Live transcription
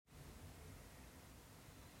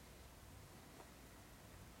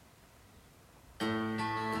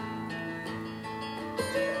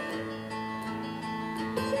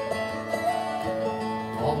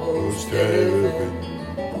heaven.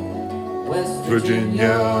 West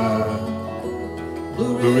Virginia,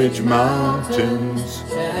 Blue Ridge Mountains,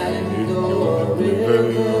 Shenandoah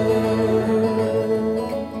River.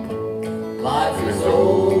 Life is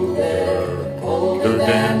old there, older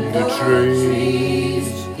than the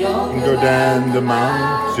trees, younger than the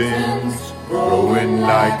mountains, growing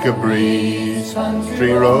like a breeze.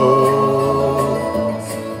 Country road,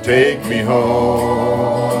 take me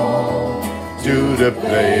home to the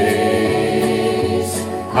place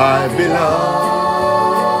I belong.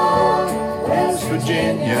 West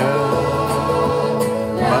Virginia,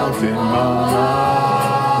 Mountain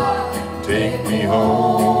Mama, take me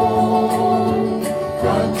home.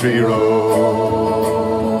 Country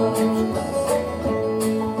roads,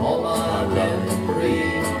 all my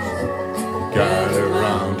memories gather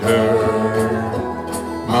round her.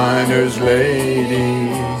 Miner's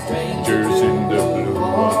lady, strangers in the blue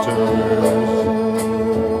waters,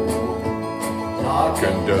 dark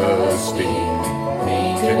and dusty,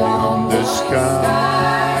 painted on the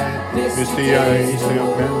sky. Misty eyes of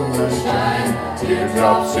moonshine,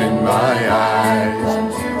 teardrops in my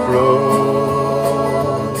eyes.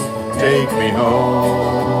 Road, take me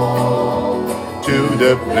home to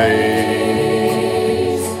the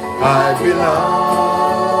place I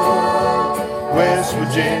belong. West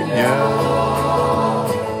Virginia,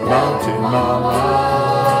 Mountain Mama,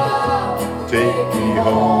 take me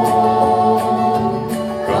home.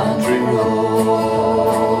 Country roads,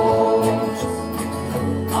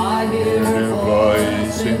 I hear her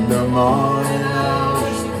voice in the morning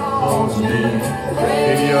as she calls me.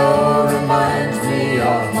 Radio reminds me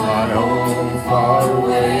of my home far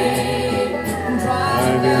away.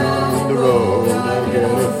 Driving on the road, I get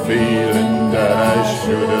a feeling that I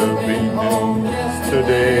should have been home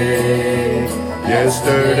yesterday.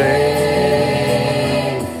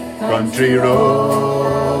 Country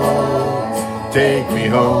road, take me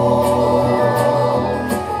home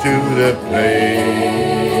to the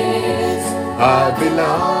place I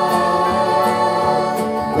belong.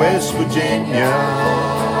 West Virginia,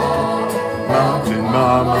 Mountain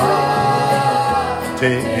Mama,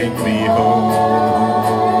 take me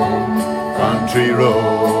home. Country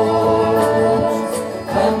roads,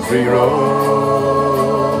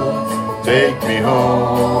 take me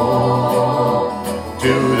home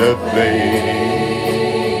to the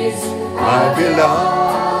place I belong.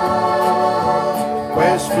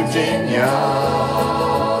 West Virginia,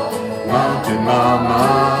 Mountain Mama,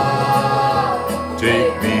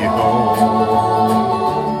 take me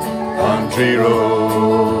home. Country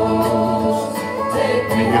roads, take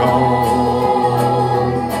me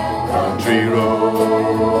home. Country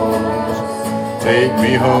roads, take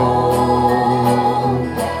me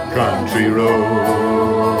home. Country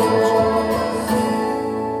roads.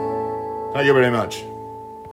 Thank you very much.